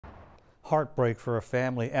Heartbreak for a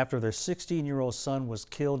family after their 16-year-old son was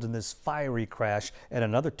killed in this fiery crash, and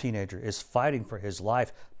another teenager is fighting for his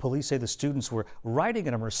life. Police say the students were riding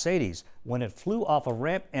in a Mercedes when it flew off a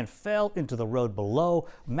ramp and fell into the road below.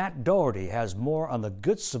 Matt Doherty has more on the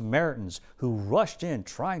Good Samaritans who rushed in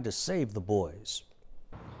trying to save the boys.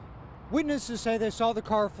 Witnesses say they saw the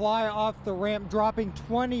car fly off the ramp, dropping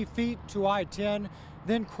 20 feet to I-10,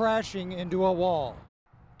 then crashing into a wall.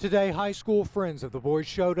 Today, high school friends of the boys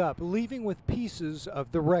showed up, leaving with pieces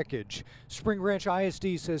of the wreckage. Spring Branch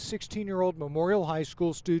ISD says 16-year-old Memorial High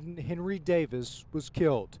School student Henry Davis was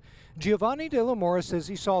killed. Giovanni De La Mora says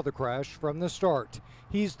he saw the crash from the start.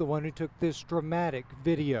 He's the one who took this dramatic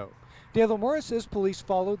video. De La Mora says police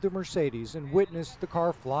followed the Mercedes and witnessed the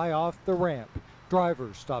car fly off the ramp.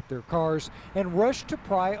 Drivers stopped their cars and rushed to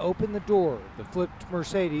pry open the door of the flipped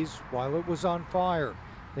Mercedes while it was on fire.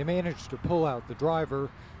 They managed to pull out the driver,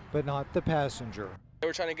 but not the passenger. They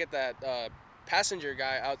were trying to get that passenger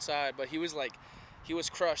guy outside, but he was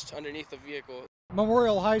crushed underneath the vehicle.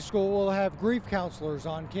 Memorial High School will have grief counselors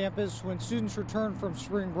on campus when students return from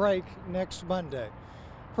spring break next Monday.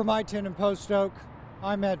 From I-10 in Post Oak,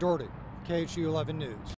 I'm Matt Doherty, KHU 11 News.